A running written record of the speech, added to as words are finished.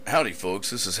Howdy,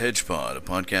 folks. This is HedgePod, a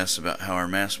podcast about how our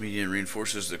mass media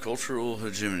reinforces the cultural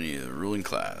hegemony of the ruling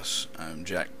class. I'm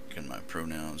Jack, and my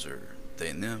pronouns are they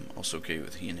and them, also okay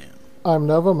with he and him. I'm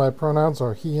Nova, my pronouns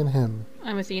are he and him.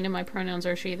 I'm Athena, my pronouns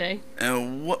are she, they.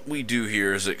 And what we do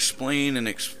here is explain and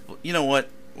you know what?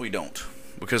 We don't.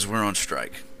 Because we're on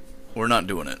strike. We're not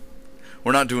doing it.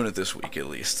 We're not doing it this week, at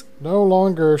least. No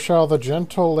longer shall the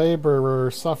gentle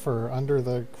laborer suffer under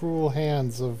the cruel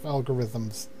hands of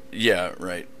algorithms. Yeah,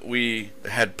 right. We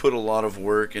had put a lot of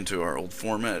work into our old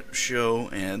format show,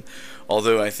 and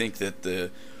although I think that the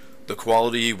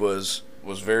quality was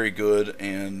very good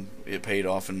and it paid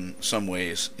off in some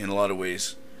ways, in a lot of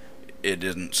ways it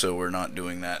didn't, so we're not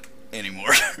doing that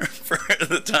anymore for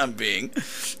the time being.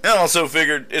 And also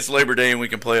figured it's Labor Day and we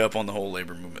can play up on the whole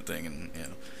labor movement thing, and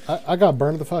I got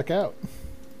burned the fuck out.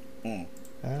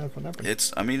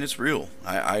 It's real.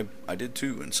 I did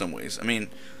too in some ways.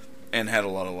 And had a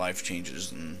lot of life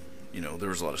changes, and there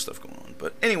was a lot of stuff going on.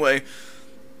 But anyway,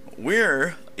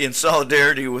 we're in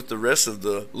solidarity with the rest of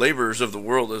the laborers of the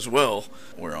world as well.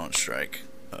 We're on strike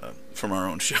from our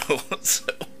own show.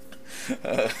 So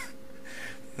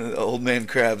the old man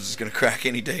Krabs is going to crack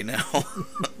any day now.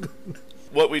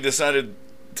 What we decided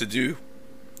to do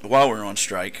while we're on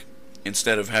strike,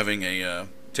 instead of having a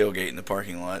tailgate in the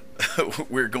parking lot,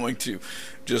 we're going to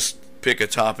just pick a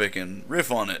topic and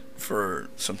riff on it for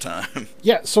some time.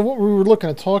 Yeah, so what we were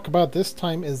looking to talk about this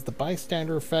time is the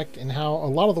bystander effect and how a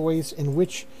lot of the ways in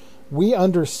which we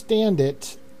understand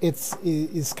it is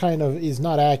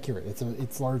not accurate.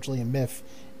 It's largely a myth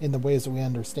in the ways that we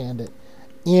understand it.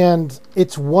 And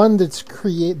it's one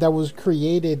that was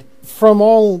created from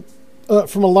a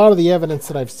lot of the evidence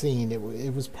that I've seen.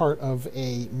 It was part of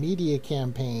a media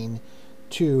campaign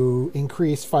to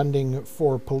increase funding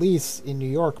for police in New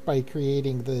York by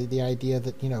creating the idea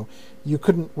that, you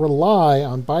couldn't rely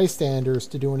on bystanders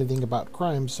to do anything about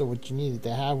crime, so what you needed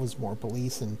to have was more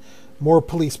police and more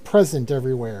police present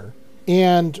everywhere.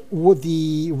 And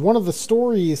one of the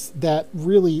stories that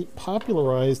really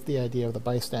popularized the idea of the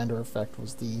bystander effect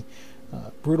was the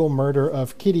brutal murder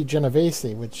of Kitty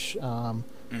Genovese, which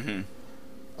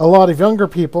a lot of younger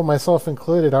people, myself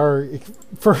included, our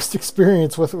first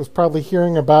experience with it was probably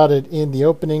hearing about it in the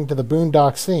opening to the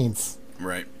Boondock Saints.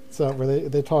 Right. So where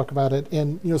they talk about it.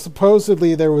 And,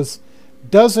 supposedly there was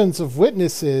dozens of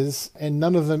witnesses and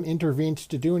none of them intervened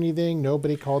to do anything.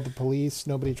 Nobody called the police.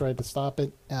 Nobody tried to stop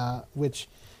it, which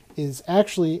is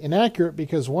actually inaccurate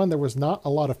because, one, there was not a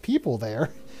lot of people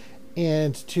there.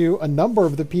 And two, a number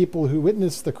of the people who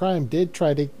witnessed the crime did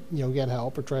try to, get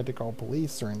help or tried to call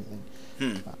police or anything.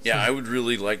 Yeah, I would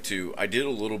really like to. I did a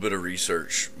little bit of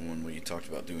research when we talked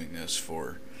about doing this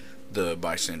for the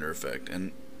bystander effect,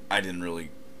 and I didn't really,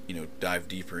 dive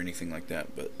deep or anything like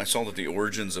that, but I saw that the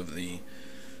origins of the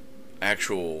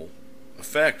actual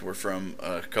effect were from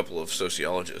a couple of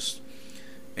sociologists,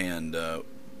 and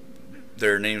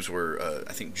their names were,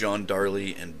 I think, John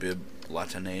Darley and Bibb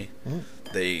Latané.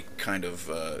 They kind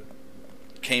of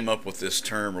came up with this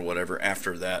term or whatever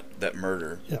after that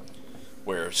murder. Yeah.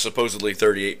 Where supposedly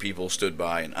 38 people stood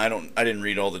by, and I didn't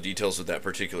read all the details of that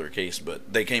particular case,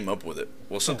 but they came up with it.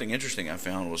 Well, something interesting I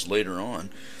found was later on,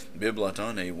 Bibb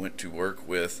Latané went to work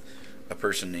with a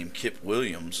person named Kip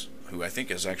Williams, who I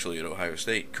think is actually at Ohio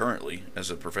State currently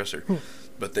as a professor,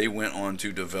 but they went on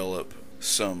to develop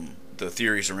the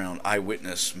theories around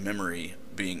eyewitness memory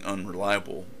being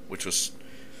unreliable, which was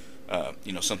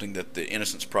something that the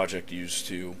Innocence Project used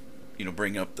to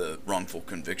bring up the wrongful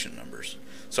conviction numbers.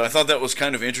 So I thought that was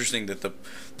kind of interesting that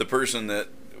the person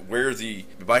where the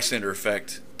bystander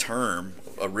effect term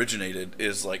originated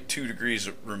is like 2 degrees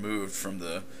removed from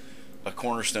a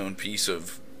cornerstone piece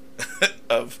of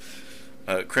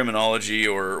criminology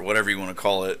or whatever you want to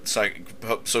call it,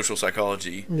 social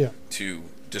psychology, to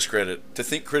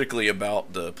think critically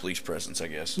about the police presence, I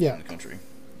guess, in the country.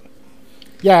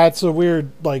 Yeah, it's a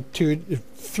weird,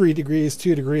 2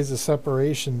 degrees of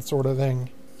separation sort of thing.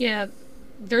 Yeah,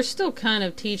 they're still kind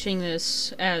of teaching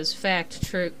this as fact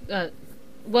true.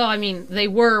 They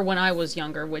were when I was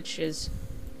younger, which is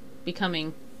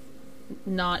becoming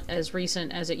not as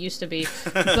recent as it used to be.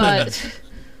 But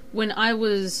when I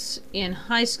was in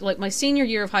high school, my senior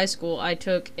year of high school, I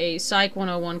took a Psych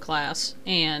 101 class,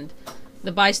 and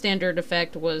the bystander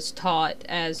effect was taught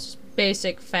as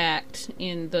basic fact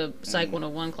in the Psych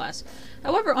 101 class.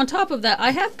 However, on top of that,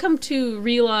 I have come to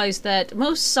realize that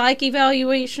most psych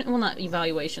not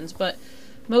evaluations, but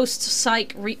most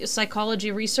psychology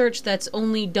research that's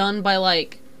only done by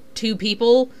 2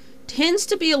 people tends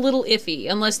to be a little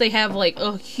iffy unless they have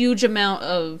a huge amount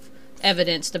of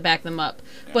evidence to back them up.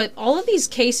 But all of these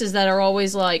cases that are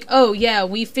always like, oh yeah,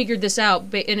 we figured this out,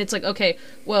 and it's like, okay,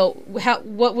 well,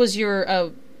 what was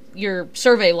your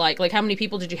survey like? Like, how many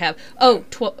people did you have? Oh,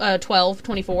 12,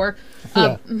 24.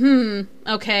 Yeah.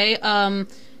 Okay.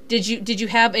 Did you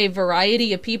have a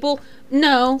variety of people?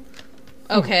 No.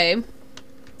 Okay.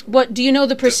 What do you know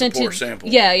the percentage? Just a poor sample.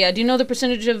 Yeah. Do you know the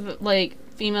percentage of like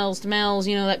females to males?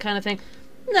 You know, that kind of thing.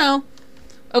 No.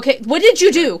 Okay. What did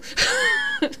you do?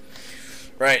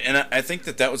 Right, and I think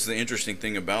that was the interesting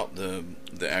thing about the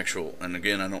actual. And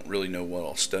again, I don't really know what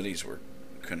all studies were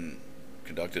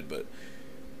conducted, but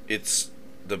it's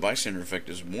the bystander effect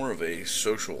is more of a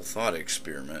social thought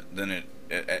experiment than it,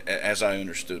 as I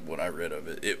understood what I read of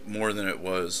it, more than it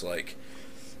was like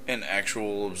an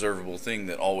actual observable thing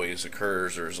that always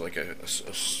occurs, or is like a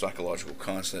psychological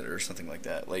constant or something like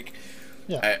that. Like,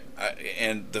 Yeah.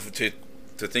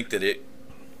 To think that it,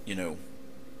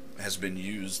 has been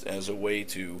used as a way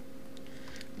to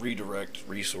redirect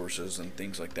resources and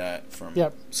things like that from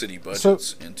Yep. city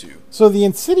budgets into. So the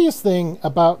insidious thing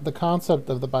about the concept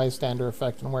of the bystander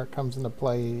effect and where it comes into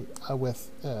play with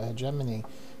hegemony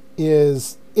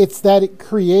is it's that it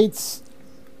creates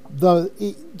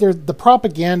the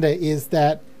propaganda is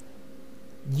that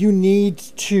you need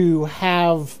to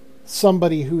have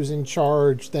somebody who's in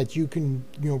charge that you can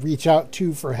reach out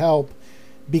to for help,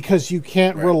 because you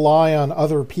can't Right. rely on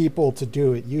other people to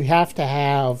do it. You have to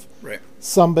have Right.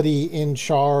 somebody in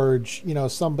charge,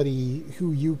 someone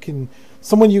you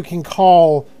can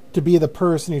call to be the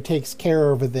person who takes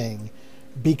care of a thing,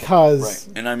 because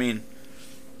Right. And I mean,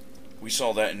 we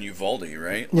saw that in Uvalde,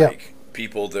 right? Yeah. Like,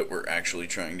 people that were actually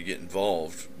trying to get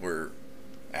involved were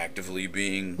actively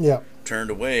being yeah, turned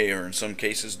away, or in some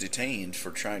cases detained,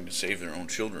 for trying to save their own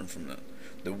children from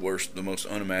the worst, the most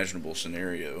unimaginable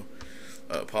scenario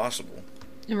possible.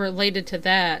 And related to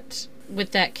that,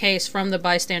 with that case from the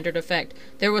bystander effect,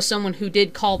 there was someone who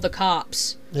did call the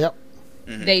cops. yep,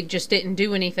 They just didn't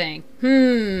do anything.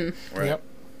 Right. yep,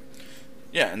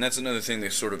 Yeah, and that's another thing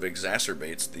that sort of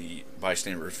exacerbates the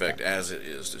bystander effect as it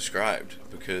is described,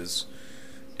 because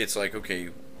it's like, okay,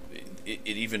 it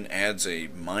even adds a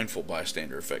mindful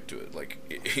bystander effect to it. Like,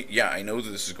 yeah, I know that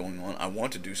this is going on. I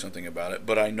want to do something about it,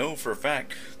 but I know for a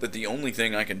fact that the only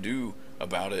thing I can do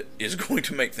about it is going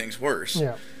to make things worse.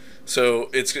 yeah. So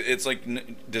it's like,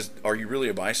 are you really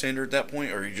a bystander at that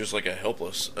point, or are you just like a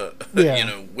helpless,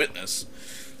 Yeah. witness?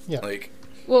 Yeah. Like,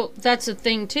 Well, that's a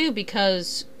thing too,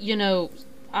 because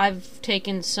I've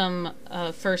taken some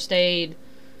first aid,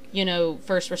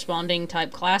 first responding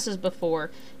type classes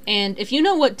before, and if you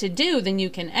know what to do, then you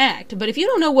can act. But if you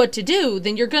don't know what to do,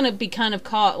 then you're going to be kind of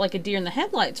caught like a deer in the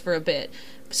headlights for a bit.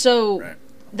 So Right.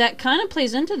 that kind of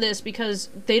plays into this, because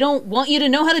they don't want you to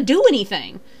know how to do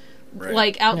anything, right.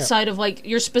 like outside of like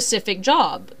your specific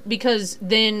job, because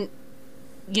then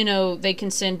they can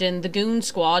send in the goon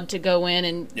squad to go in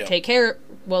and Yeah. take care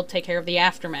of the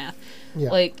aftermath.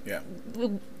 Yeah. Like, Yeah.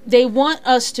 they want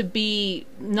us to be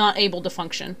not able to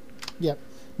function. Yep.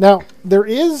 Now, there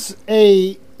is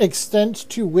a extent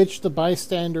to which the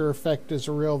bystander effect is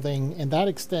a real thing, and that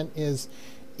extent is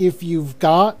if you've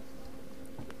got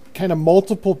kind of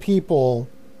multiple people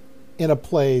in a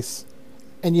place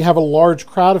and you have a large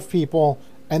crowd of people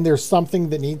and there's something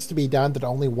that needs to be done that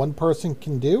only one person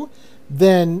can do,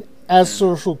 then as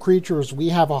social creatures, we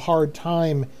have a hard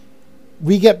time.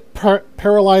 We get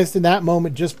paralyzed in that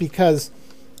moment just because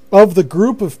of the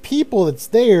group of people that's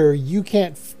there. You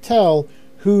can't tell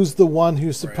who's the one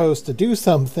who's supposed to do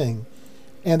something,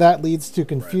 and that leads to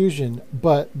confusion. Right.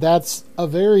 But that's a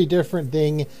very different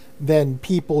thing than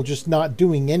people just not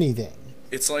doing anything.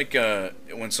 It's like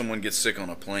when someone gets sick on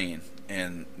a plane,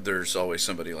 and there's always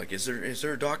somebody like, is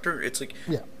there a doctor? It's like,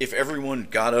 yeah. If everyone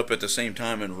got up at the same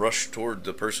time and rushed toward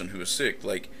the person who is sick,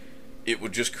 like, it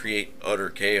would just create utter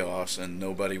chaos, and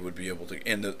nobody would be able to,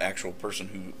 and the actual person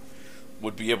who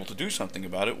would be able to do something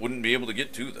about it wouldn't be able to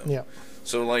get to them. Yeah.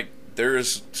 So, like, there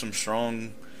is some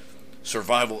strong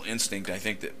survival instinct, I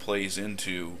think, that plays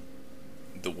into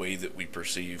the way that we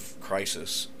perceive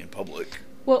crisis in public.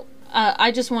 Well,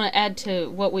 I just want to add to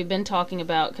what we've been talking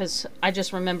about, because I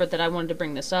just remembered that I wanted to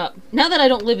bring this up. Now that I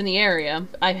don't live in the area,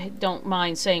 I don't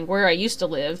mind saying where I used to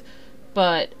live,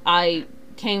 but I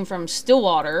came from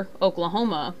Stillwater,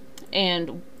 Oklahoma,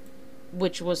 and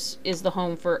which is the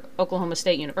home for Oklahoma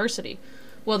State University.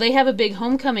 Well, they have a big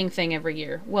homecoming thing every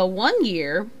year. Well, one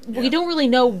year, we don't really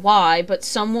know why, but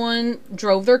someone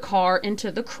drove their car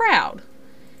into the crowd.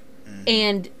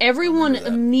 And everyone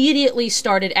immediately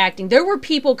started acting. There were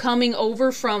people coming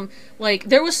over from, like,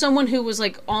 there was someone who was,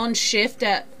 like, on shift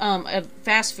at a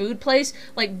fast food place,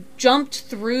 like, jumped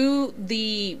through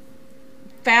the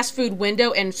fast food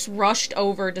window and rushed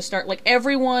over to start. Like,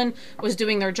 everyone was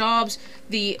doing their jobs.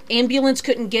 The ambulance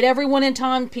couldn't get everyone in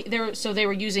time, so they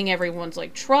were using everyone's,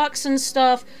 like, trucks and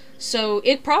stuff. So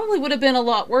it probably would have been a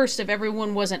lot worse if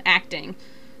everyone wasn't acting.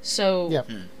 So yeah,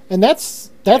 and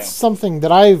that's something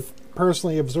that I've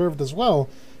personally observed as well,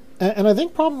 and I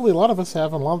think probably a lot of us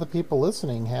have, and a lot of the people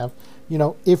listening have. You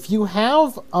know, if you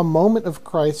have a moment of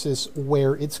crisis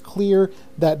where it's clear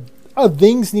that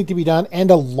things need to be done, and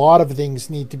a lot of things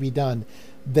need to be done,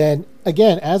 then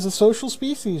again, as a social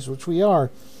species, which we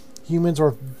are, humans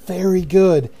are very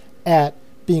good at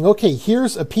being, okay,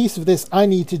 here's a piece of this I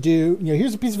need to do. You know,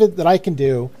 here's a piece of it that I can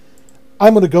do.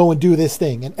 I'm going to go and do this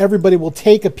thing. And everybody will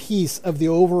take a piece of the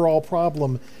overall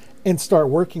problem and start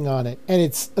working on it. And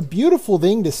it's a beautiful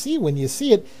thing to see when you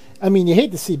see it. I mean, you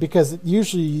hate to see it because it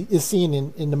usually is seen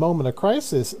in the moment of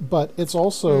crisis, but it's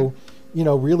also, you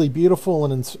know, really beautiful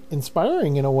and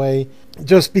inspiring in a way,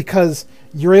 just because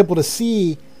you're able to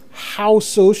see how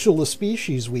social a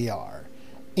species we are.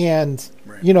 And,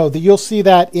 you know, you'll see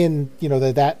that in, you know,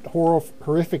 that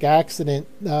horrific accident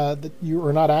that you,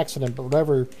 or not accident, but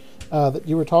whatever that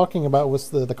you were talking about was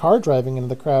the car driving into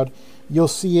the crowd. You'll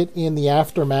see it in the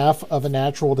aftermath of a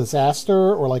natural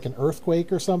disaster or like an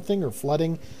earthquake or something, or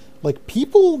flooding. Like,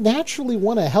 people naturally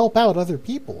want to help out other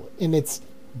people, and it's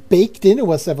baked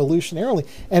into us evolutionarily.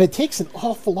 And it takes an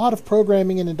awful lot of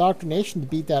programming and indoctrination to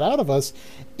beat that out of us.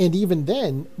 And even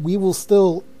then, we will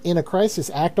still, in a crisis,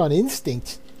 act on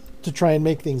instinct to try and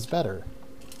make things better.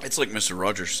 It's like Mr.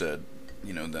 Rogers said,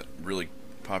 you know, that really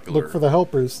popular look for the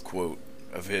helpers quote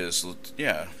of his.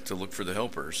 Yeah, to look for the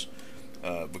helpers,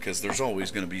 because there's always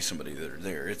going to be somebody that are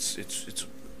there. It's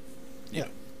you know,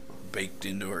 baked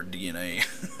into our DNA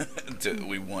that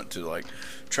we want to, like,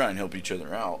 try and help each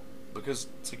other out, because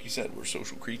it's like you said, we're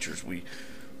social creatures.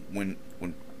 When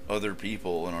other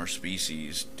people in our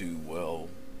species do well,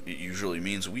 it usually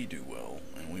means we do well,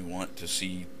 and we want to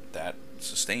see that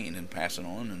sustain and pass it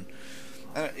on.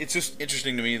 And it's just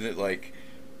interesting to me that, like,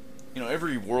 you know,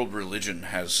 every world religion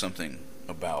has something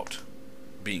about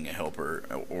being a helper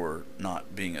or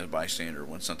not being a bystander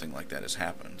when something like that has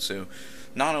happened. So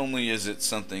not only is it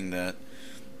something that,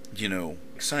 you know,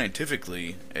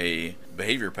 scientifically a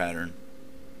behavior pattern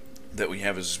that we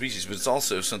have as a species, but it's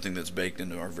also something that's baked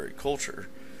into our very culture.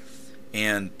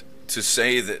 And to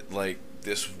say that, like,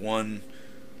 this one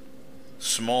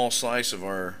small slice of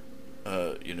our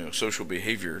you know, social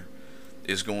behavior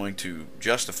is going to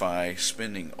justify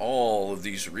spending all of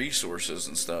these resources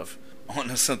and stuff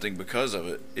on something because of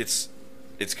it, it's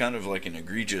kind of like an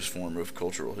egregious form of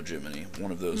cultural hegemony,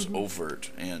 one of those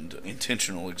overt and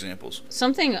intentional examples.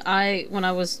 Something when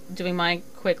I was doing my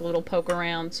quick little poke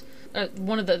around,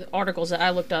 one of the articles that I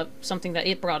looked up, something that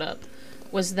it brought up,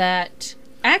 was that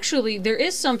actually there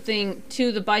is something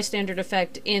to the bystander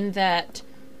effect in that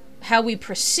how we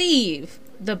perceive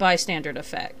the bystander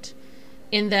effect.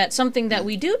 In that something that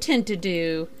we do tend to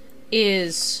do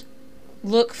is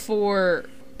look for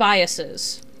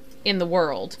biases in the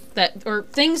world, that, or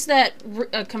things that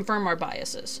confirm our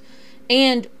biases.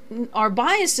 And our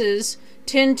biases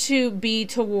tend to be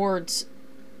towards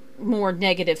more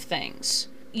negative things.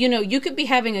 You know, you could be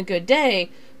having a good day,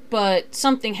 but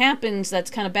something happens that's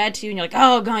kind of bad to you, and you're like,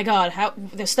 oh my god, how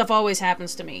this stuff always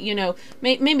happens to me. You know,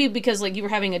 maybe because, like, you were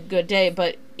having a good day,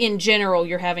 but in general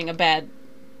you're having a bad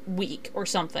week or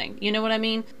something. You know what I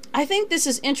mean? I think this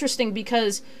is interesting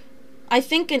because I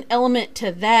think an element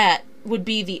to that would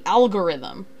be the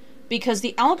algorithm, because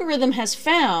the algorithm has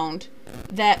found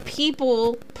that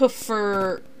people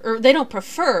prefer, or they don't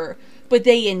prefer, but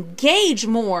they engage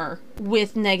more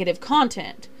with negative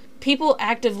content. People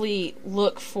actively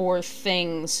look for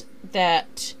things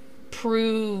that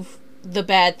prove the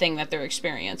bad thing that they're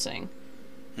experiencing.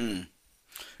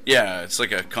 Yeah, it's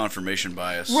like a confirmation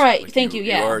bias. Right, like thank you,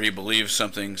 yeah. You already believe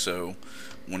something, so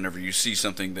whenever you see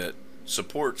something that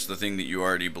supports the thing that you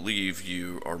already believe,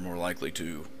 you are more likely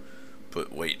to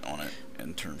put weight on it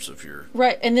in terms of your...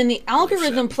 Right, and then the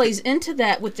algorithm plays into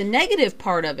that with the negative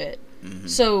part of it.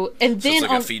 So, and then it's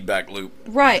like a feedback loop.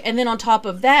 Right, and then on top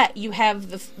of that, you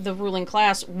have the ruling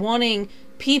class wanting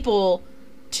people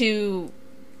to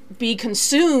be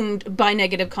consumed by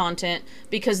negative content,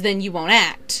 because then you won't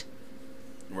act.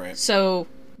 Right. So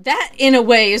that, in a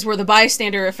way, is where the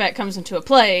bystander effect comes into a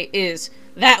play, is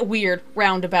that weird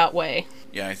roundabout way.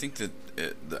 Yeah, I think that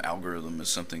the algorithm is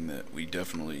something that we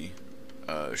definitely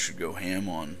should go ham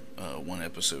on one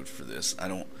episode for this. I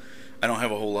don't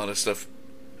have a whole lot of stuff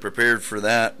prepared for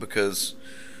that because,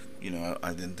 you know,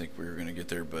 I didn't think we were going to get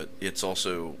there, but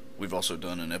we've also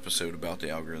done an episode about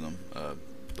the algorithm.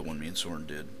 The one me and Soren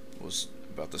did was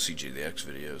about the CJ the X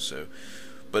video, so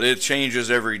but it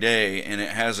changes every day, and it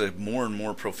has a more and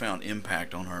more profound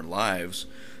impact on our lives.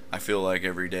 I feel like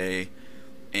every day,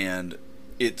 and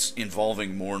it's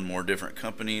involving more and more different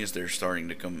companies. They're starting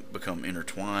to become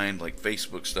intertwined, like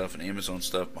Facebook stuff and Amazon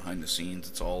stuff behind the scenes.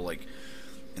 It's all like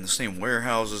in the same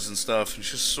warehouses and stuff.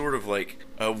 It's just sort of like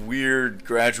a weird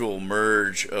gradual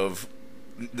merge of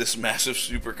this massive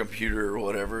supercomputer or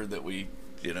whatever that we,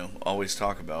 always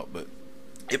talk about. But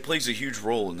it plays a huge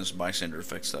role in this bystander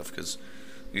effect stuff, because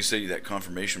you say that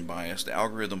confirmation bias, the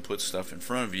algorithm puts stuff in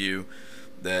front of you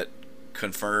that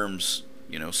confirms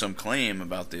some claim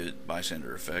about the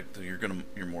bystander effect.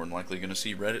 You're more than likely gonna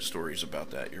see Reddit stories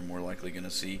about that. You're more likely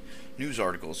gonna see news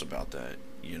articles about that.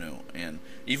 And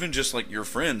even just like your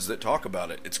friends that talk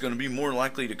about it, it's gonna be more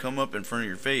likely to come up in front of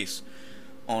your face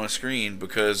on a screen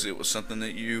because it was something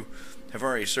that you have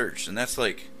already searched. And that's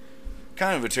like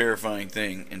kind of a terrifying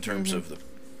thing in terms of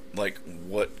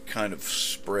what kind of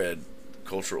spread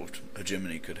cultural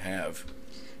hegemony could have.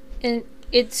 And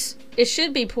it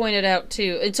should be pointed out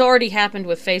too, it's already happened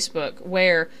with Facebook,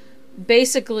 where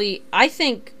basically I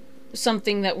think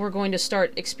something that we're going to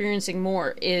start experiencing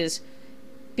more is,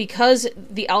 because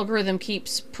the algorithm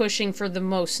keeps pushing for the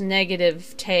most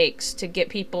negative takes to get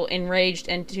people enraged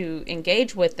and to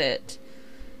engage with it,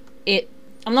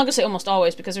 I'm not going to say almost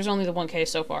always, because there's only the one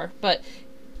case so far, but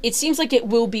it seems like it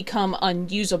will become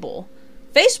unusable.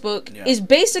 Facebook is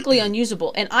basically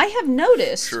unusable, and I have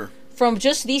noticed from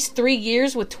just these 3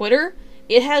 years with Twitter,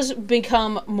 it has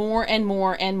become more and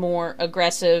more and more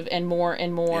aggressive and more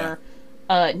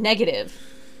negative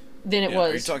than it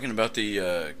was. Are you talking about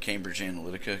the Cambridge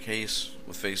Analytica case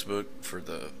with Facebook for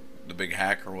the big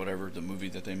hack or whatever, the movie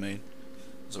that they made?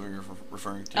 Is that what you're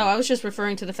referring to? Oh, I was just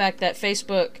referring to the fact that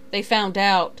Facebook, they found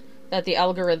out that the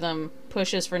algorithm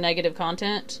pushes for negative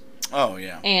content. Oh,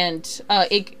 yeah. And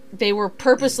they were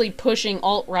purposely pushing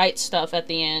alt-right stuff at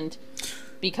the end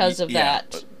because of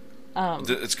that.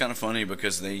 It's kind of funny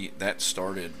because that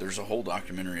started, there's a whole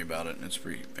documentary about it, and it's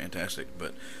pretty fantastic,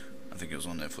 but I think it was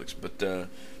on Netflix. But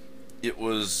it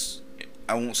was,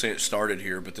 I won't say it started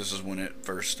here, but this is when it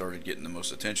first started getting the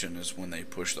most attention, is when they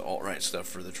pushed the alt-right stuff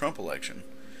for the Trump election,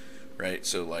 right?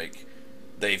 So, like,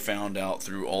 they found out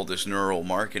through all this neural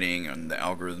marketing and the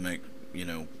algorithmic,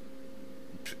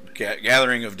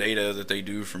 gathering of data that they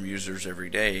do from users every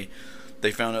day,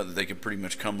 they found out that they could pretty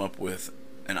much come up with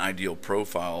an ideal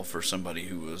profile for somebody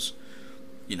who was,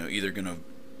 either going to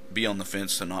be on the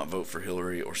fence to not vote for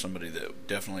Hillary, or somebody that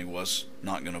definitely was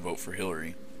not going to vote for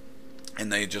Hillary.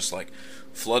 And they just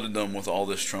flooded them with all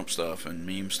this Trump stuff and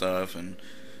meme stuff and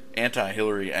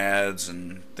anti-Hillary ads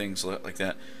and things like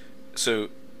that. So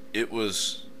it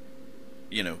was,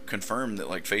 confirmed that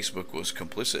Facebook was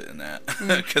complicit in that,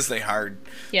 because they hired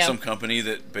some company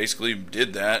that basically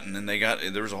did that, and then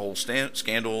there was a whole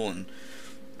scandal, and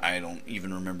I don't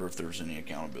even remember if there was any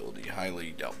accountability.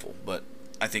 Highly doubtful, but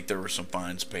I think there were some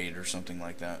fines paid or something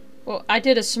like that. Well, I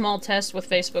did a small test with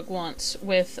Facebook once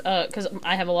with, because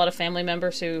I have a lot of family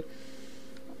members who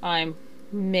I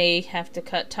may have to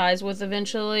cut ties with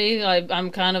eventually. I'm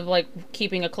kind of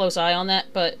keeping a close eye on that,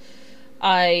 but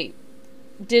I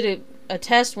did a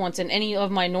test once, and any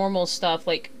of my normal stuff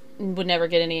would never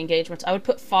get any engagements. I would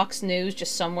put Fox News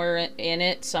just somewhere in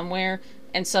it,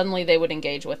 and suddenly they would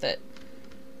engage with it.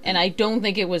 And I don't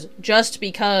think it was just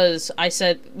because I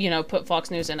said, put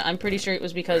Fox News in. I'm pretty sure it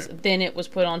was because then it was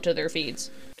put onto their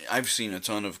feeds. I've seen a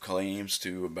ton of claims,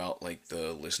 too, about,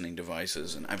 the listening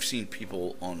devices. And I've seen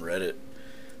people on Reddit,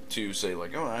 too, say,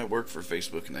 oh, I work for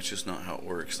Facebook, and that's just not how it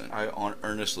works. And I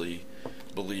earnestly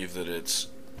believe that it's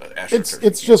astroturfing.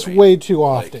 It's just way too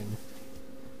often.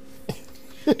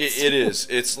 It is.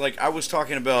 It's I was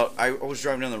talking about, I was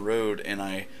driving down the road, and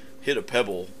I hit a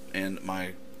pebble, and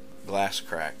my glass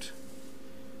cracked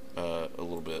a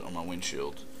little bit on my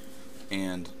windshield,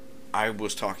 and I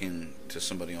was talking to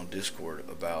somebody on Discord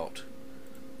about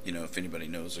if anybody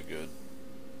knows a good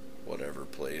whatever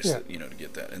place that, to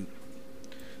get that, and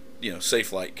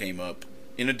Safelite came up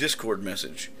in a Discord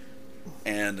message,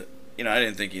 and I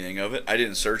didn't think anything of it. I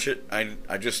didn't search it.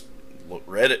 I just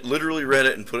literally read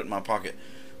it and put it in my pocket,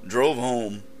 drove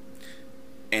home,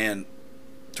 and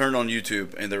turned on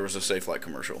YouTube, and there was a Safelite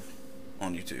commercial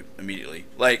on YouTube immediately.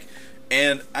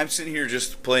 And I'm sitting here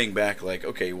just playing back,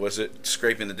 okay, was it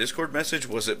scraping the Discord message?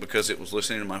 Was it because it was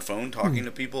listening to my phone talking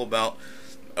to people about,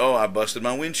 oh, I busted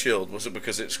my windshield? Was it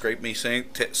because it scraped me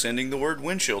sending the word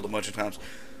windshield a bunch of times?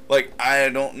 I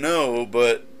don't know,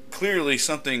 but clearly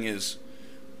something is,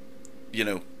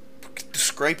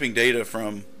 scraping data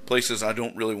from places I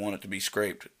don't really want it to be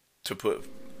scraped to put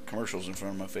commercials in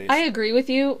front of my face. I agree with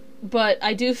you, but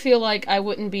I do feel like I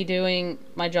wouldn't be doing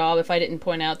my job if I didn't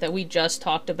point out that we just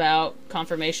talked about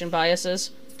confirmation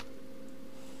biases.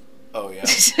 Oh,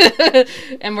 yeah.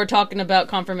 And we're talking about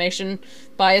confirmation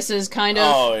biases, kind of.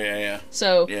 Oh, yeah.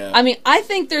 So, yeah. I mean, I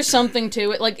think there's something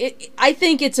to it. Like, I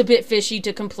think it's a bit fishy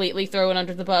to completely throw it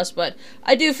under the bus, but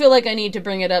I do feel like I need to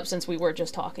bring it up since we were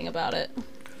just talking about it.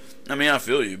 I mean, I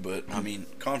feel you, but, I mean,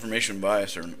 confirmation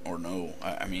bias or no,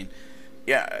 I mean,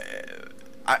 yeah,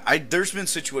 there's been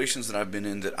situations that I've been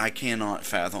in that I cannot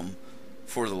fathom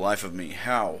for the life of me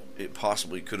how it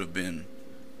possibly could have been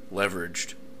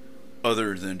leveraged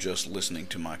other than just listening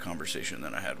to my conversation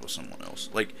that I had with someone else.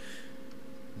 Like,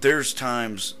 there's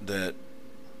times that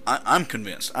I'm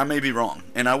convinced. I may be wrong,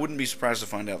 and I wouldn't be surprised to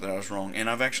find out that I was wrong, and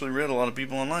I've actually read a lot of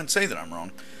people online say that I'm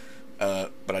wrong,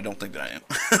 but I don't think that I am.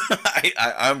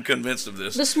 I'm convinced of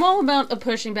this. The small amount of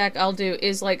pushing back I'll do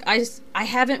is, like, I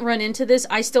haven't run into this.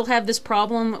 I still have this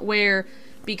problem where,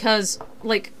 because,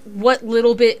 like, what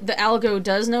little bit the algo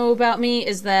does know about me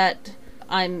is that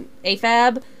I'm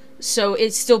AFAB, so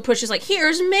it still pushes, like,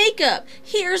 here's makeup,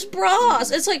 here's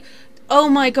bras. It's like, oh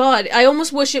my god, I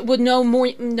almost wish it would know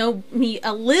me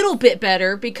a little bit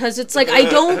better, because it's like, I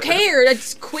don't care.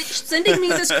 Just quit sending me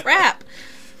this crap.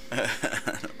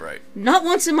 Right. Not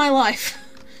once in my life.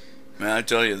 Man, I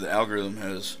tell you, the algorithm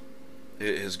has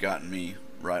gotten me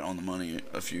right on the money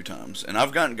a few times, and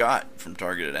I've gotten got from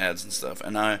targeted ads and stuff,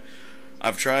 and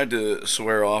I've tried to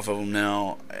swear off of them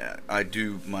now. I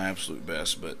do my absolute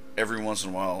best, but every once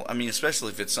in a while, I mean, especially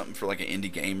if it's something for like an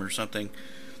indie game or something,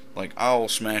 like, I'll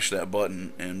smash that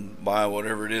button and buy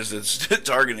whatever it is that's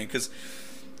targeting, because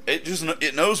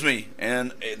it knows me,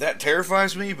 and that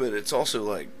terrifies me, but it's also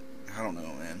like, I don't know,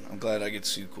 man. I'm glad I get to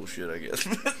see the cool shit, I guess.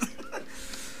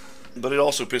 But it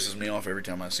also pisses me off every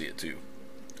time I see it too.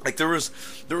 Like, there was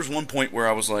one point where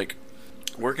I was like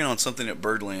working on something at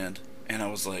Birdland, and I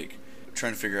was like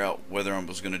trying to figure out whether I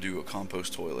was going to do a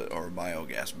compost toilet or a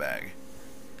biogas bag,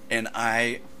 and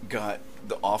I got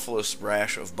the awfulest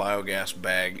rash of biogas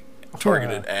bag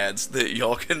targeted ads that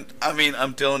y'all can. I mean,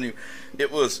 I'm telling you,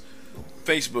 it was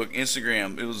Facebook,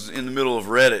 Instagram. It was in the middle of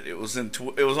Reddit. It was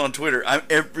it was on Twitter.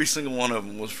 Every single one of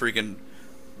them was freaking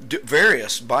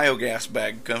various biogas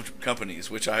bag companies,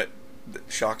 which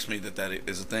shocks me that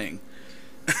is a thing.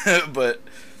 But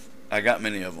I got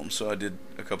many of them, so I did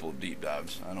a couple of deep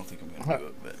dives. I don't think I'm going to do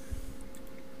it, but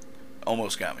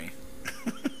almost got me.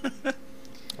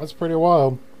 That's pretty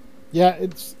wild. Yeah,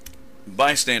 it's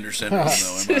bystander syndrome,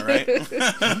 though. Am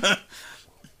I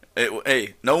right?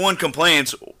 Hey, no one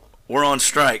complains. We're on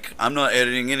strike. I'm not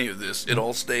editing any of this. It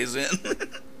all stays in.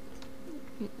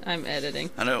 I'm editing.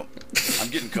 I know. I'm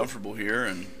getting comfortable here,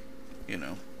 and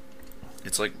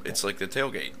it's like the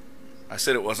tailgate. I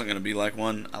said it wasn't going to be like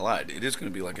one. I lied. It is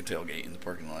going to be like a tailgate in the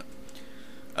parking lot.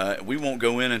 We won't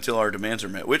go in until our demands are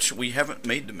met, which we haven't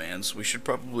made demands. We should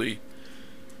probably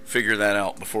figure that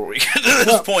out before we get to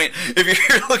this point. If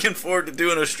you're looking forward to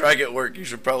doing a strike at work, you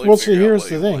should probably. Well, so here's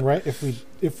the thing, right?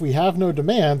 If we have no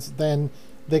demands, then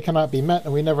they cannot be met,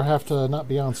 and we never have to not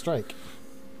be on strike.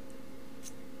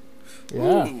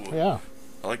 Yeah, Ooh, yeah.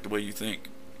 I like the way you think.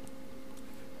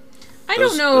 I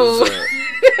don't know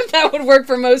if that would work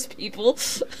for most people.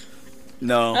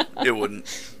 No, it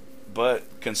wouldn't. But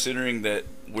considering that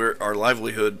our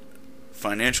livelihood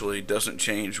financially doesn't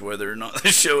change whether or not the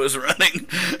show is running,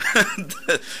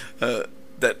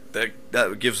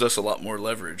 that gives us a lot more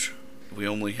leverage. We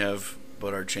only have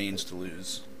but our chains to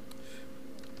lose.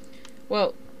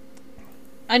 Well,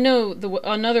 I know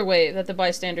another way that the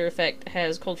bystander effect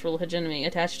has cultural hegemony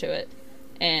attached to it,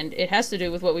 and it has to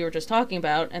do with what we were just talking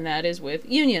about, and that is with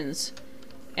unions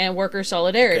and worker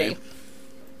solidarity. Okay.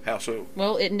 How so?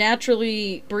 Well, it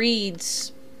naturally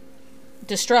breeds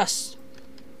distrust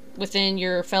within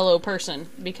your fellow person,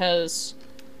 because,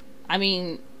 I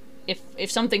mean,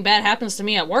 if something bad happens to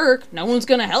me at work, no one's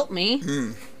gonna help me.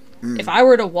 If I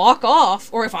were to walk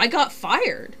off, or if I got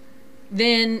fired,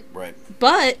 then... Right.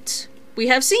 But we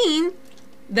have seen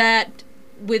that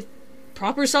with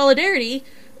proper solidarity,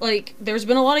 like, there's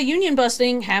been a lot of union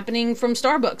busting happening from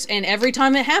Starbucks, and every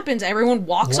time it happens, everyone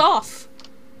walks off.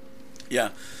 Yeah.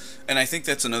 And I think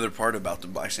that's another part about the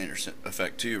bystander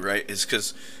effect too, right? Is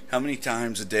because how many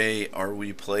times a day are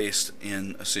we placed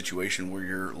in a situation where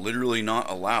you're literally not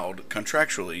allowed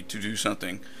contractually to do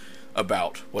something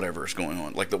about whatever is going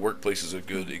on? Like, the workplace is a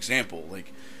good example.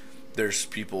 Like, there's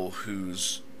people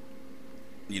whose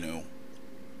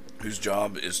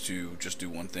job is to just do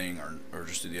one thing or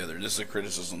just do the other. This is a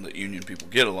criticism that union people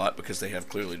get a lot because they have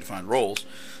clearly defined roles.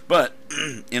 But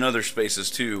in other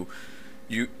spaces too,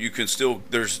 you can still,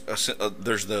 there's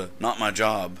the not my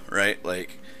job, right?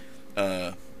 Like,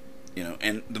 And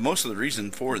most of the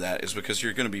reason for that is because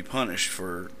you're going to be punished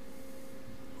for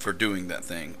doing that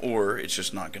thing, or it's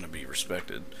just not going to be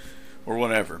respected, or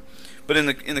whatever. But in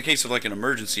the case of like an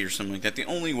emergency or something like that, the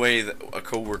only way that a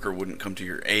coworker wouldn't come to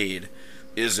your aid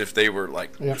is if they were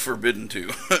like forbidden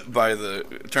to by the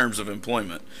terms of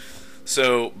employment.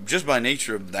 So just by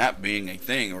nature of that being a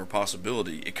thing or a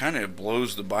possibility, it kind of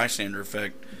blows the bystander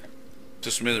effect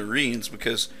to smithereens,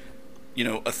 because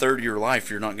a third of your life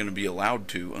you're not going to be allowed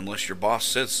to unless your boss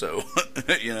says so.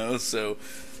 So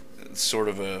it's sort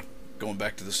of a going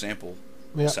back to the sample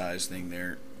size thing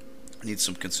there. Needs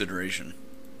some consideration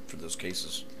for those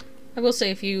cases. I will say,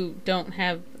 if you don't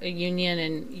have a union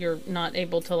and you're not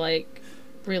able to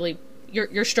really,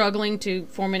 you're struggling to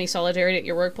form any solidarity at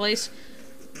your workplace,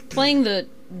 playing the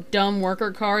dumb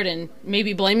worker card and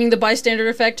maybe blaming the bystander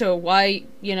effect to why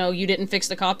you didn't fix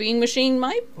the copying machine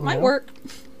might work.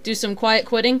 Do some quiet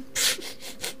quitting.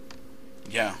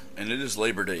 Yeah, and it is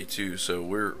Labor Day too, so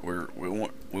we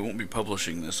won't be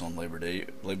publishing this on Labor Day,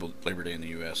 Labor Day in the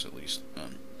U.S. at least.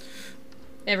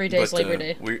 Every day is Labor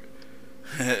Day.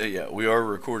 We are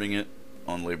recording it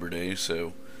on Labor Day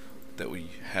so that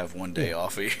we have one day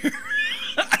off a year.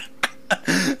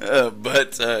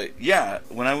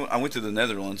 When I went to the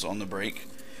Netherlands on the break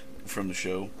from the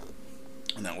show,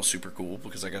 and that was super cool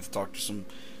because I got to talk to some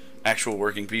actual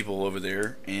working people over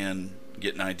there and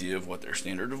get an idea of what their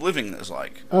standard of living is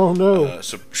like. Oh no!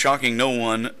 So shocking no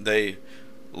one, they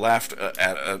laughed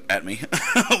at me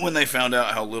when they found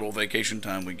out how little vacation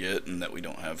time we get and that we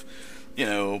don't have,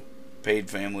 paid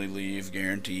family leave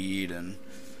guaranteed, and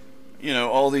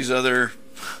all these other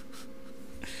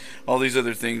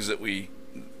things that we,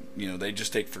 they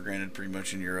just take for granted pretty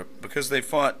much in Europe because they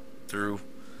fought through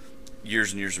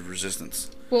years and years of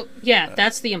resistance. Well, yeah,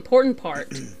 that's the important part.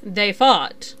 They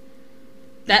fought.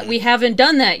 That we haven't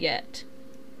done that yet.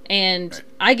 And right.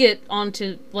 I get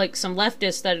onto some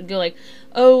leftists that go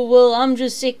oh, well, I'm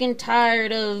just sick and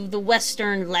tired of the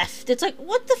Western left. It's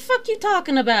what the fuck you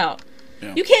talking about?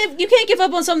 Yeah. You can't give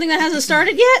up on something that hasn't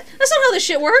started yet. That's not how this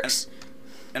shit works.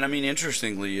 And I mean,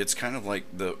 interestingly, it's kind of like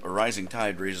a rising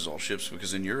tide raises all ships,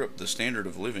 because in Europe the standard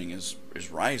of living is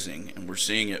rising, and we're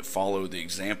seeing it follow the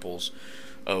examples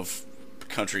of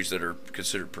countries that are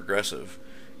considered progressive,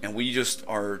 and we just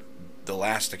are the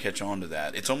last to catch on to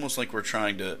that. It's almost like we're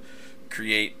trying to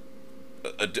create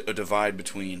a divide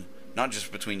between, not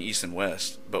just between East and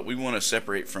West, but we want to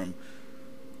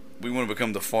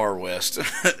become the far West,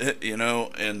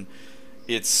 and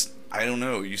it's, I don't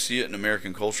know, you see it in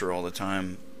American culture all the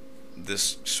time,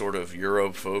 this sort of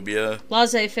Europhobia.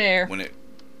 Laissez-faire.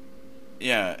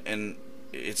 And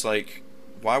it's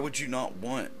why would you not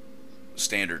want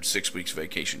standard 6 weeks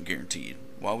vacation guaranteed?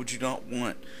 Why would you not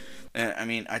want? And I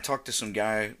mean, I talked to some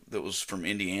guy that was from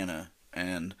Indiana,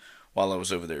 and while I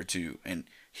was over there too, and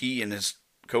he and his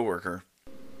coworker,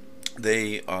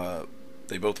 they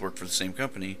both work for the same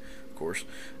company, of course,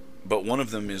 but one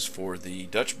of them is for the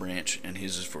Dutch branch and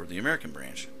his is for the American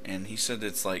branch. And he said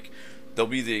it's they'll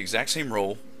be the exact same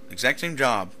role, exact same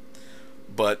job,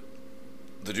 but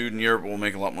the dude in Europe will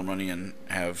make a lot more money and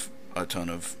have a ton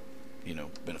of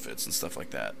benefits and stuff like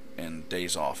that, and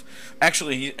days off.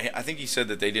 Actually, I think he said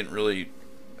that they didn't really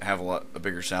have a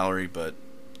bigger salary, but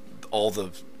all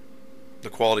the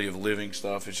quality of living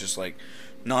stuff is just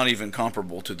not even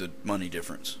comparable to the money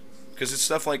difference, because it's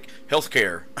stuff like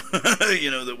healthcare,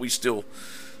 that we still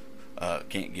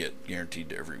can't get guaranteed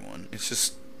to everyone.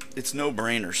 It's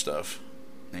no-brainer stuff,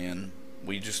 and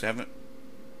we just haven't.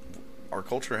 Our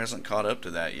culture hasn't caught up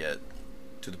to that yet,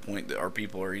 to the point that our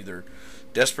people are either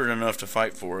desperate enough to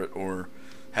fight for it or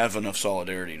have enough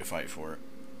solidarity to fight for it.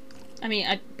 I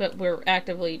mean, but we're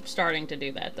actively starting to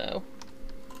do that, though.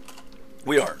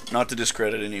 We are. Not to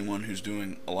discredit anyone who's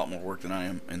doing a lot more work than I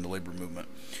am in the labor movement.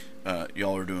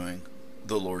 Y'all are doing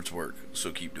the Lord's work,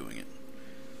 so keep doing it.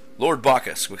 Lord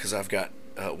Bacchus, because I've got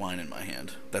wine in my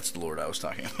hand. That's the Lord I was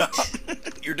talking about.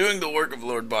 You're doing the work of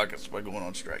Lord Bacchus by going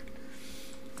on strike.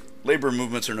 Labor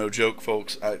movements are no joke,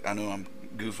 folks. I know I'm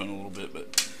goofing a little bit,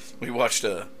 but we watched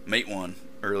Matewan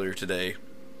earlier today.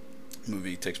 The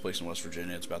movie takes place in West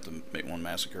Virginia. It's about the Matewan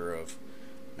massacre of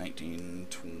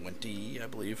 1920, I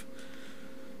believe,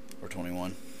 or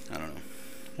 21. I don't know,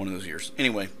 one of those years.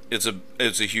 Anyway, it's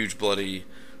a huge bloody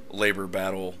labor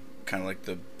battle, kind of like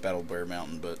the Battle of Bear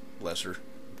Mountain, but lesser.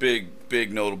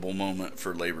 Big notable moment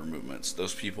for labor movements.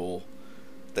 Those people,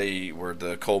 they were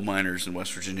the coal miners in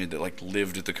West Virginia that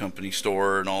lived at the company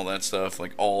store and all that stuff.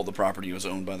 All the property was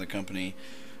owned by the company.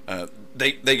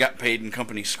 They got paid in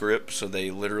company scrip, so they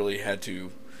literally had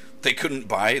to. They couldn't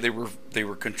buy. They were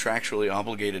contractually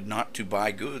obligated not to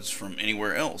buy goods from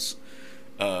anywhere else.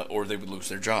 or they would lose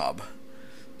their job.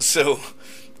 So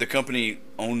the company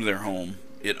owned their home.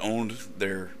 It owned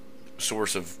their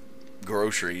source of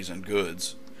groceries and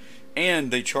goods,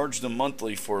 and they charged them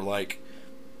monthly for like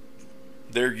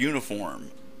their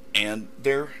uniform and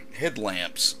their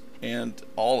headlamps and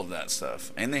all of that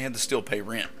stuff, and they had to still pay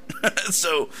rent.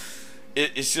 So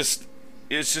it's just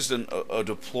a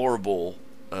deplorable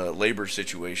labor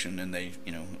situation, and they,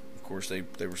 of course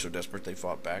they were so desperate they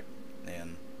fought back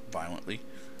and violently,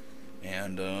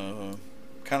 and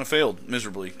kind of failed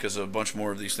miserably because a bunch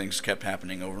more of these things kept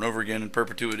happening over and over again in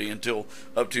perpetuity until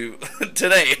up to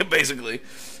today, basically.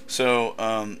 So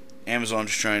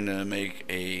Amazon's trying to make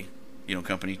a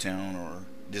company town, or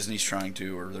Disney's trying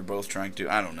to, or they're both trying to.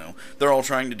 I don't know. They're all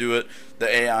trying to do it. The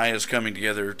AI is coming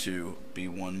together to be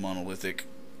one monolithic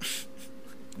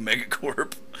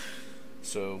megacorp.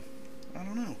 So I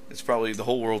don't know. It's probably the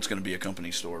whole world's going to be a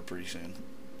company store pretty soon.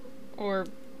 Or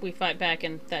we fight back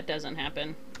and that doesn't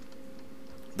happen.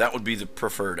 That would be the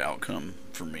preferred outcome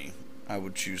for me. I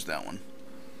would choose that one.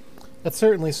 It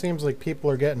certainly seems like people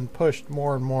are getting pushed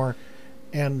more and more,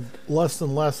 and less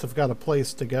have got a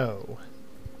place to go.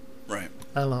 Right.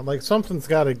 I don't know. Like, something's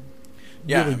got to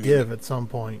give at some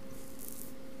point.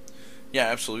 Yeah,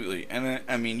 absolutely. And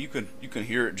I mean, you can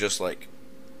hear it just like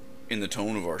in the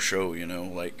tone of our show.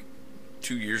 Like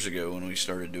 2 years ago when we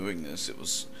started doing this, it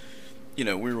was, we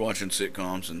were watching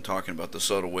sitcoms and talking about the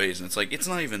subtle ways, and it's like it's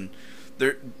not even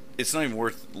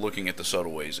worth looking at the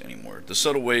subtle ways anymore. The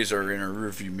subtle ways are in a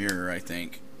rearview mirror, I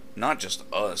think. Not just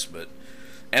us, but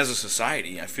as a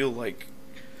society, I feel like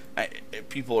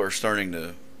people are starting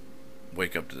to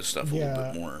wake up to this stuff a little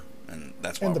bit more, and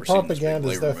that's why we're seeing this big labor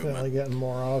movement. And the propaganda is definitely getting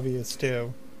more obvious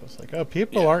too. It's like,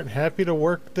 people aren't happy to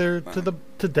work there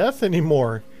to death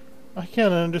anymore. I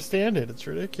can't understand it. It's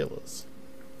ridiculous.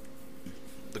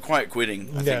 The quiet quitting,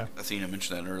 I think Athena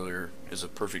mentioned that earlier, is a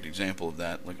perfect example of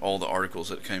that. Like all the articles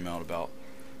that came out about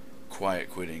quiet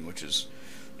quitting, which is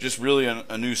just really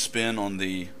a new spin on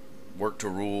the work to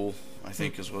rule, I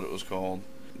think is what it was called,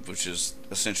 which is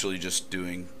essentially just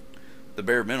doing the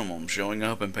bare minimum, showing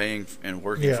up and paying and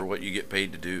working for what you get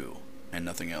paid to do and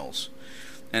nothing else.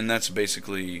 And that's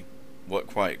basically what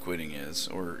quiet quitting is,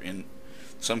 or in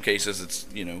some cases it's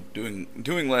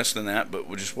doing less than that, but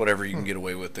just whatever you can get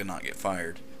away with to not get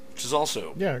fired, which is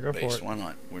also go based. for it. Why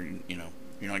not? Where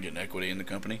you're not getting equity in the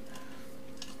company.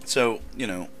 So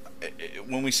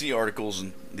when we see articles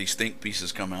and these think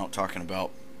pieces come out talking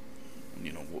about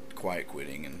quiet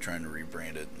quitting and trying to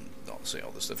rebrand it and say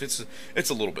all this stuff, it's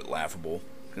a little bit laughable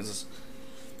because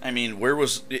where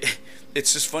was it?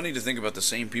 It's just funny to think about the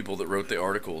same people that wrote the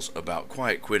articles about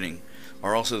quiet quitting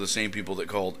are also the same people that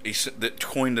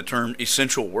coined the term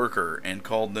essential worker and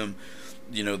called them,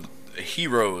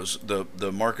 heroes.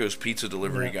 The Marco's Pizza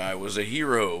delivery guy was a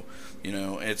hero.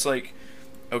 It's like,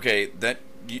 okay,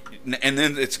 and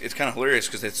then it's kind of hilarious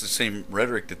because it's the same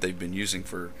rhetoric that they've been using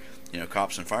for,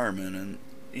 cops and firemen and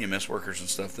EMS workers and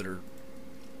stuff that are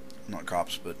not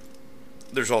cops, but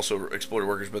there's also exploited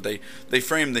workers. But they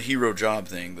frame the hero job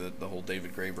thing, the whole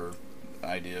David Graeber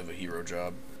idea of a hero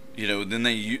job. Then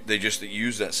they just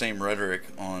use that same rhetoric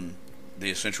on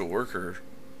the essential worker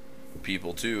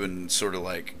people too, and sort of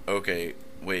like, okay,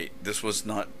 wait, this was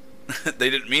not they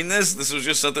didn't mean this. This was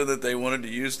just something that they wanted to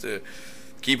use to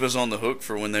keep us on the hook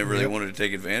for when they really wanted to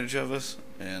take advantage of us.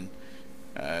 And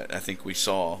I think we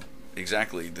saw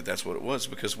exactly that's what it was,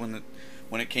 because when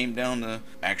it came down to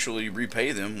actually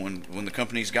repay them, when the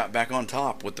companies got back on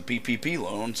top with the PPP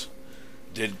loans,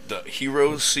 did the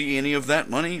heroes see any of that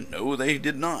money? No, they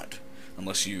did not.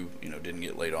 Unless you didn't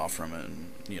get laid off from it and,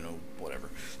 whatever.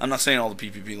 I'm not saying all the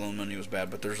PPP loan money was bad,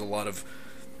 but there's a lot of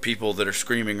people that are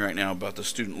screaming right now about the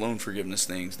student loan forgiveness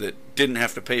things that didn't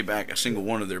have to pay back a single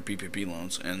one of their PPP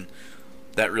loans, and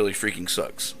that really freaking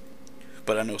sucks.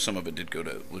 But I know some of it did go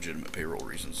to legitimate payroll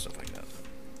reasons, stuff like that.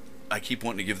 I keep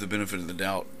wanting to give the benefit of the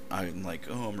doubt. I'm like,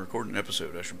 I'm recording an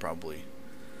episode. I should probably,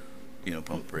 pump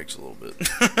the brakes a little bit.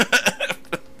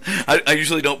 I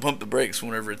usually don't pump the brakes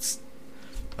whenever it's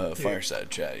fireside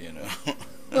chat,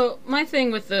 Well, my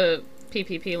thing with the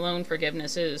PPP loan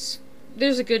forgiveness is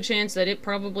there's a good chance that it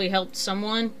probably helped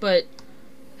someone, but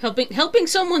helping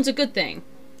someone's a good thing.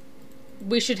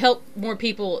 We should help more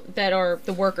people that are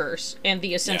the workers and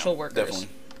the essential workers.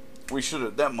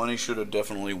 Definitely. That money should have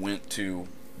definitely went to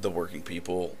the working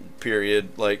people,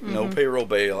 period. Like, no payroll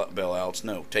bailouts.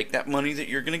 No, take that money that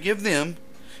you're going to give them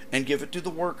and give it to the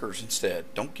workers instead.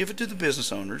 Don't give it to the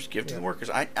business owners. Give it to the workers.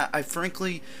 I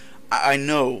frankly, I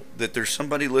know that there's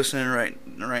somebody listening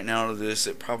right now to this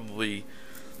that probably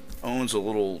owns a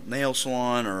little nail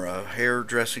salon or a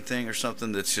hairdressing thing or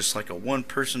something that's just like a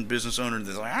one-person business owner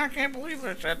that's like, I can't believe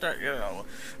this,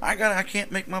 I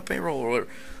can't make my payroll or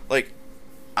whatever. Like,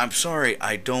 I'm sorry,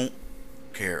 I don't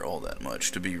care all that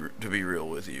much to be real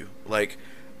with you. Like,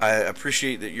 I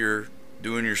appreciate that you're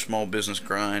doing your small business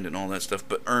grind and all that stuff,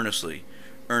 but earnestly,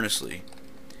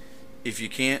 if you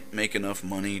can't make enough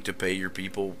money to pay your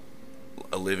people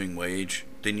a living wage,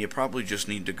 then you probably just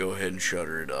need to go ahead and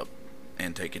shutter it up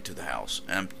and take it to the house.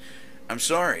 I'm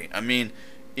sorry. I mean,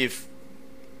 if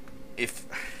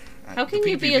how can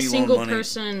you be a single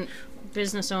person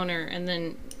business owner and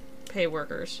then pay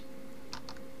workers?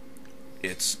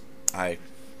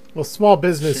 Well, small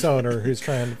business owner who's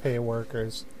trying to pay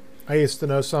workers. I used to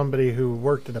know somebody who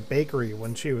worked at a bakery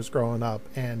when she was growing up,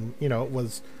 and it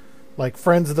was like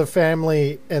friends of the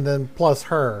family and then plus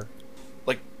her.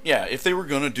 Like, yeah, if they were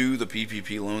going to do the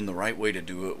PPP loan, the right way to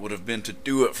do it would have been to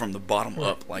do it from the bottom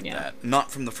up like that,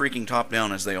 not from the freaking top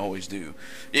down as they always do.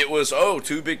 It was,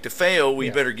 too big to fail, we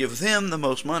better give them the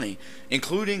most money,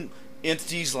 including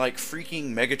entities like freaking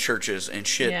mega churches and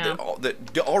shit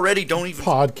that already don't even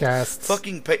podcasts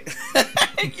fucking pay.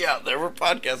 Yeah, there were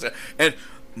podcasts. And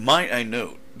might I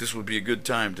note, this would be a good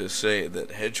time to say that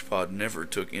HedgePod never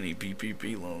took any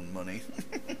PPP loan money.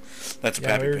 That's a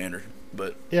Pappy Pander,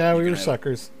 but we were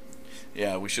suckers.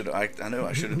 Yeah, we should. I know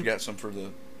I should have got some for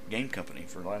the game company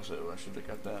for Lasso. I should have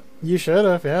got that. You should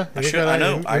have, yeah. I should. I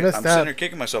know. I'm sitting there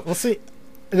kicking myself. Well, see,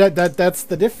 that's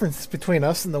the difference between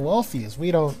us and the wealthies. We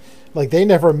don't they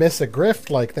never miss a grift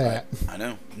like that. Right. I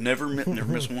know. Never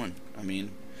miss one. I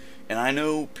mean, and I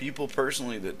know people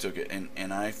personally that took it,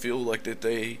 and I feel like that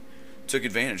they took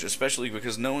advantage, especially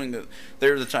because knowing that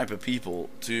they're the type of people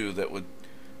too that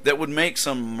would make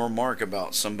some remark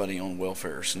about somebody on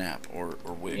welfare or SNAP or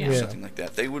WIG or something like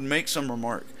that. They would make some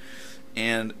remark,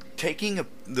 and taking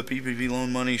the PPP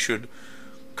loan money should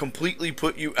completely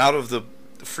put you out of the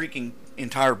freaking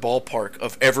entire ballpark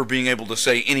of ever being able to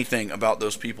say anything about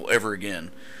those people ever again.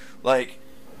 Like,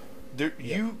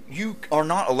 you are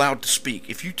not allowed to speak.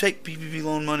 If you take PPP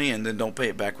loan money and then don't pay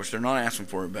it back, which they're not asking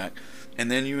for it back, and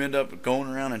then you end up going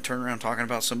around and turning around talking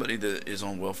about somebody that is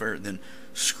on welfare, then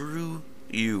screw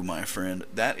you, my friend.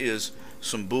 That is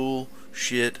some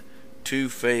bullshit,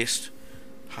 two-faced,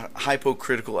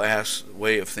 hypocritical ass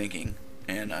way of thinking,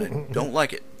 and I don't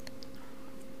like it.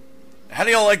 How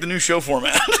do y'all like the new show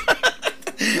format?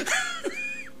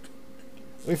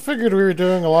 We figured we were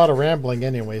doing a lot of rambling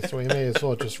anyway, so we may as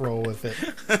well just roll with it.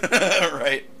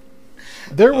 Right.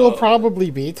 There will probably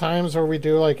be times where we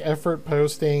do effort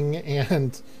posting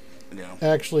and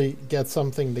actually get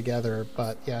something together,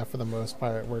 but yeah, for the most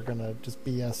part, we're gonna just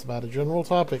BS about a general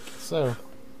topic. So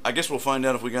I guess we'll find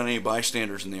out if we got any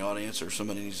bystanders in the audience or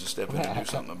somebody needs to step in and do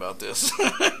something about this.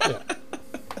 Yeah.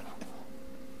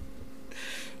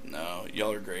 No,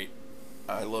 y'all are great.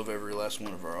 I love every last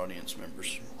one of our audience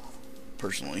members,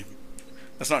 personally.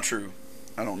 That's not true.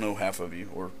 I don't know half of you,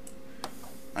 or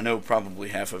I know probably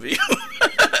half of you,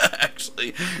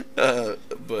 actually. But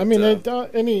I mean,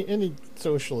 any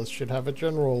socialist should have a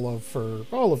general love for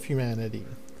all of humanity.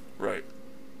 Right.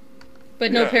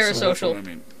 But no parasocial. So that's what I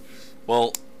mean.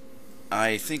 Well,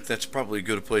 I think that's probably as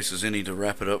good a place as any to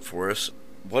wrap it up for us.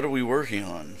 What are we working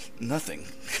on? Nothing.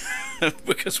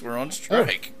 Because we're on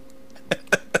strike.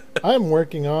 I'm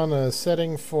working on a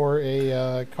setting for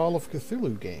a Call of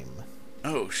Cthulhu game.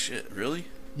 Oh, shit. Really?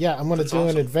 Yeah, I'm going to do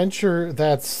an adventure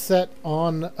that's set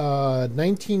on a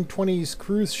 1920s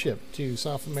cruise ship to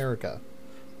South America.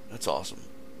 That's awesome.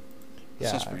 That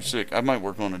Yeah. sounds pretty sick. I might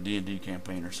work on a D&D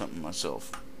campaign or something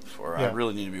myself. I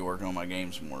really need to be working on my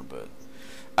games more, but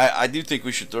I do think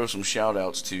we should throw some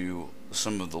shout-outs to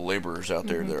some of the laborers out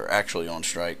there that are actually on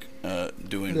strike,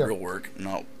 doing real work,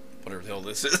 not whatever the hell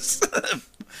this is.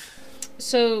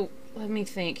 So, let me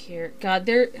think here. God,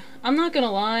 I'm not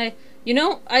gonna lie.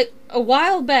 A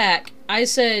while back, I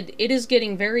said it is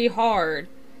getting very hard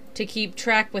to keep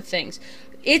track with things.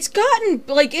 It's gotten,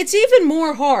 it's even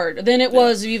more hard than it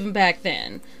was even back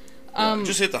then.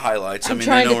 Just hit the highlights. I'm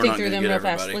trying to think through them real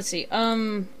fast. Let's see.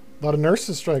 A lot of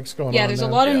nurses strikes going on. Yeah, there's a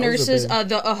lot of nurses.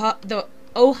 The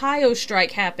Ohio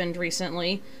strike happened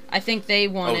recently. I think they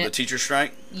won it. Oh, the teacher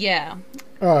strike? Yeah.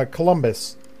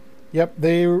 Columbus. Yep,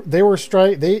 they were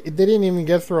strike. They didn't even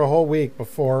get through a whole week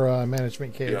before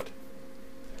management caved.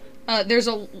 Yep. There's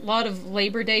a lot of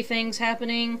Labor Day things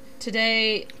happening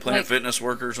today. Planet Fitness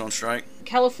workers on strike.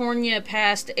 California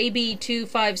passed AB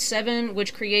 257,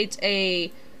 which creates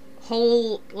a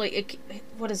whole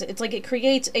what is it? It's it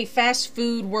creates a fast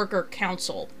food worker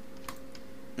council.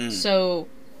 So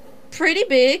pretty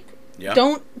big. Yeah.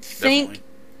 Don't think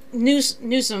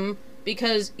Newsom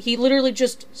because he literally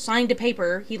just signed a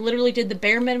paper. He literally did the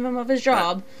bare minimum of his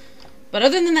job. But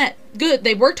other than that, good.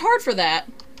 They worked hard for that.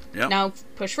 Yep. Now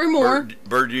push for more.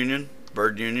 Bird union.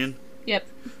 Yep.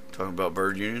 Talking about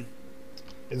bird union.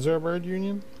 Is there a bird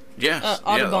union? Yes.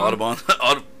 Audubon.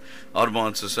 The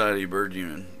Audubon Society Bird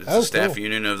Union. It's the staff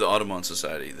union of the Audubon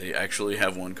Society. They actually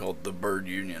have one called the Bird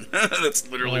Union. That's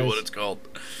literally what it's called.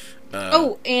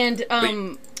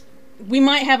 We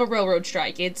might have a railroad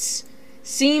strike. It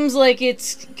seems like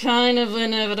it's kind of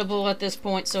inevitable at this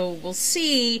point, so we'll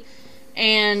see.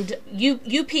 And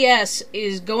UPS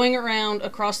is going around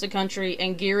across the country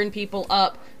and gearing people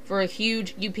up for a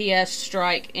huge UPS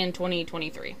strike in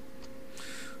 2023.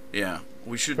 Yeah,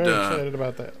 we should. Very excited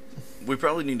about that. We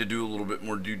probably need to do a little bit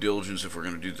more due diligence if we're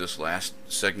going to do this last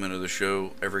segment of the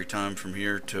show every time from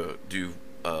here to do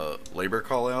labor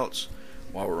call-outs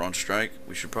while we're on strike.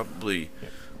 We should probably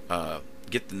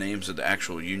get the names of the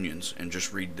actual unions and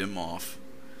just read them off,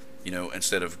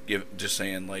 instead of just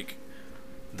saying like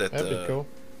that That'd be cool.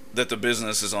 that the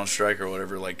business is on strike or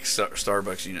whatever, like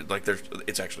Starbucks union. Like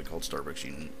it's actually called Starbucks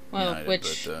Union. Well,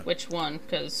 United, which one?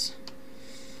 Because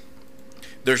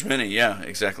there's many, yeah,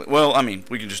 exactly. Well, I mean,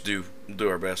 we can just do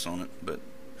our best on it, but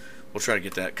we'll try to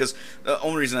get that. Because the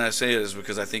only reason I say it is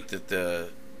because I think that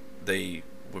they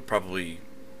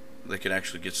could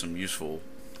actually get some useful.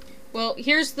 Well,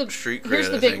 here's the street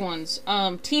cred, big ones.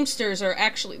 Teamsters are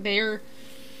actually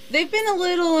they've been a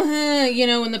little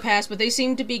in the past, but they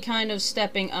seem to be kind of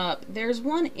stepping up. There's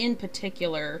one in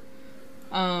particular.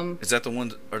 Is that the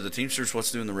one? Are the Teamsters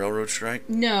what's doing the railroad strike?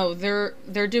 No, they're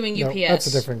doing UPS. No, that's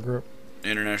a different group.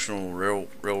 International Rail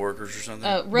Workers or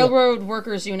something? Railroad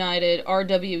Workers United,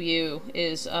 RWU,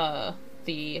 is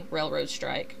the railroad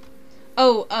strike.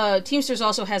 Teamsters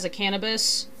also has a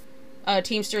cannabis,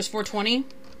 Teamsters 420,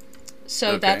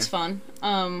 so that's fun,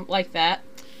 like that.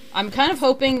 I'm kind of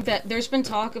hoping that there's been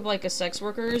talk of like a sex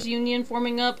workers union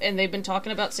forming up, and they've been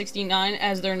talking about 69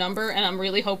 as their number, and I'm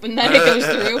really hoping that it goes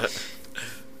through.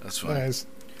 That's fine. Nice.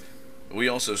 We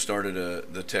also started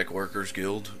the Tech Workers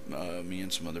Guild. Me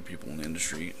and some other people in the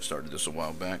industry started this a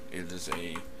while back. It is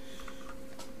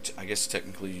I guess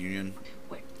technically a union,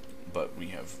 but we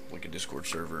have like a Discord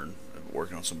server and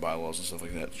working on some bylaws and stuff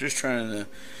like that. Just trying to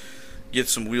get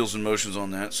some wheels in motions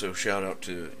on that. So shout out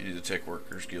to any of the Tech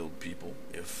Workers Guild people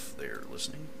if they're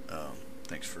listening.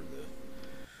 Thanks for the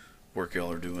work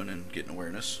y'all are doing and getting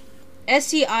awareness.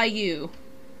 SEIU.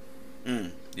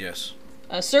 Yes.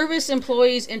 Service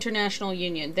Employees International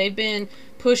Union. They've been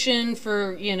pushing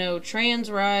for, trans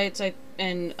rights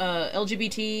and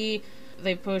LGBT.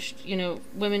 They pushed,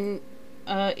 women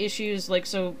issues, like,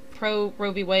 so pro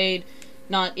Roe v. Wade,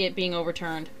 not it being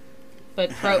overturned,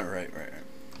 but pro right.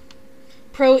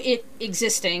 pro it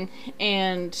existing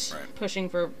and pushing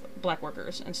for black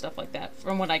workers and stuff like that,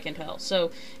 from what I can tell.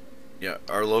 So yeah,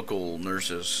 our local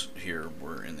nurses here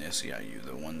were in the SEIU,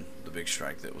 the big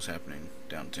strike that was happening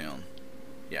downtown.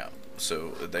 Yeah, so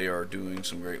they are doing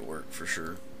some great work for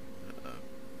sure.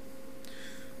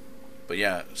 But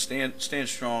yeah, stand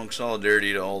strong.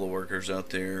 Solidarity to all the workers out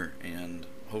there, and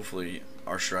hopefully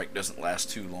our strike doesn't last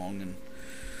too long.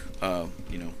 And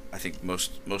I think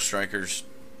most strikers,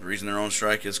 the reason they're on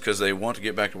strike is because they want to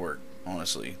get back to work.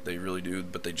 Honestly, they really do.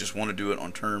 But they just want to do it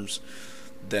on terms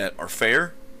that are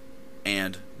fair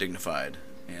and dignified.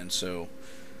 And so,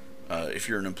 if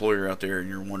you're an employer out there and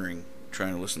you're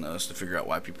trying to listen to us to figure out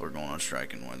why people are going on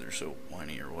strike and why they're so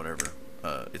whiny or whatever,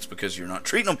 it's because you're not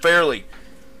treating them fairly.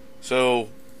 So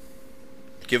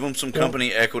give them some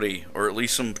company equity, or at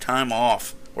least some time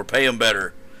off, or pay them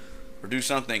better, or do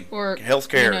something. Or health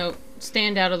care.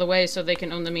 Stand out of the way so they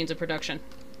can own the means of production,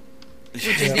 which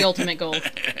is the ultimate goal.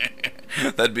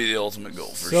 That'd be the ultimate goal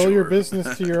for sure. Sell your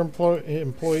business to your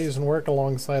employees and work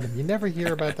alongside them. You never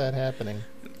hear about that happening.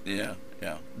 Yeah.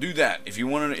 Do that if you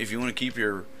want to keep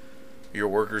your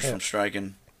workers from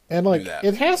striking. And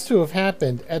it has to have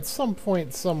happened at some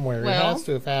point somewhere. Well, it has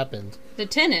to have happened. The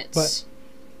tenants.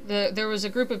 There was a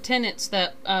group of tenants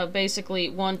that basically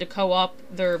wanted to co-op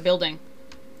their building.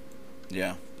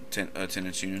 Yeah, a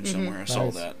tenants union somewhere. I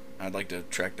saw that. I'd like to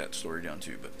track that story down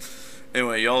too. But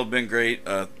anyway, y'all have been great.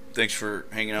 Thanks for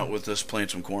hanging out with us, playing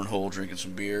some cornhole, drinking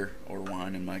some beer or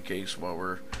wine in my case, while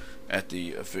we're at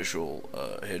the official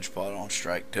HedgePod on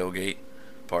Strike tailgate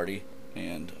party.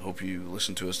 And hope you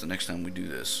listen to us the next time we do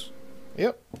this.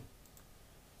 Yep.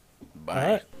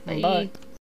 Bye. All right. Bye.